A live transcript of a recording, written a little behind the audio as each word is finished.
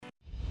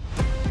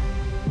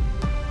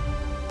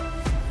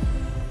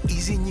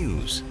Easy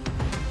News.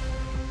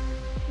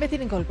 Με την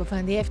Νικόλ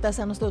Ποφάντη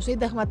έφτασαν στο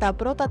Σύνταγμα τα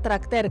πρώτα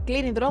τρακτέρ,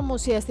 κλείνει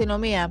δρόμους η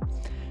αστυνομία.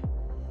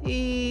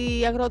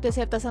 Οι αγρότες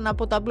έφτασαν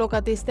από τα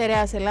μπλόκα της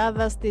Στερεάς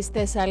Ελλάδας, της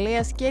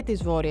Θεσσαλίας και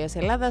της Βόρειας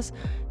Ελλάδας.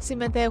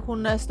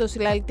 Συμμετέχουν στο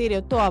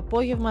συλλαλητήριο το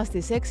απόγευμα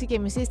στις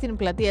 6:30 στην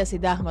πλατεία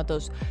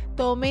Συντάγματος.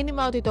 Το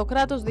μήνυμα ότι το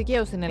κράτος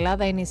δικαίου στην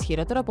Ελλάδα είναι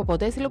ισχυρότερο από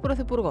ποτέ στείλε ο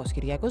Πρωθυπουργός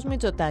Κυριάκος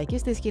Μητσοτάκης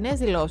στις κοινές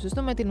δηλώσεις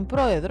του με την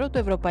πρόεδρο του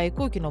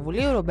Ευρωπαϊκού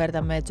Κοινοβουλίου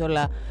Ρομπέρτα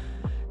Μέτσολα.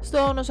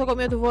 Στο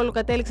νοσοκομείο του Βόλου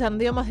κατέληξαν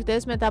 2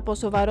 μαθητές μετά από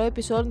σοβαρό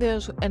επεισόδιο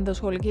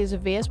ενδοσχολικής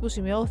βίας που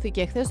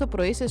σημειώθηκε χθες το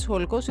πρωί σε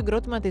σχολικό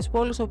συγκρότημα της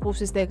πόλης όπου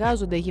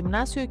συστεγάζονται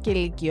γυμνάσιο και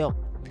λύκειο.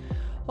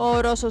 Ο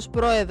Ρώσος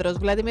πρόεδρος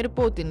Βλαντιμίρ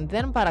Πούτιν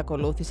δεν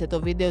παρακολούθησε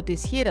το βίντεο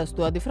της χήρας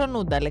του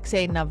αντιφρονούντα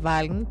Αλεξέη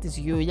Ναβάλνη της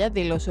Γιούλια,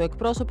 δήλωσε ο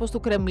εκπρόσωπος του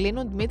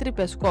Κρεμλίνου Δημήτρη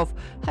Πεσκόφ,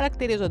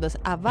 χαρακτηρίζοντας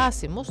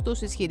αβάσιμους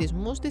τους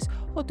ισχυρισμούς της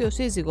ότι ο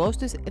σύζυγός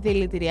της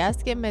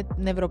δηλητηριάστηκε με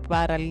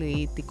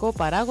νευροπαραλυτικό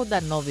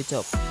παράγοντα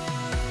Νόβιτσοφ.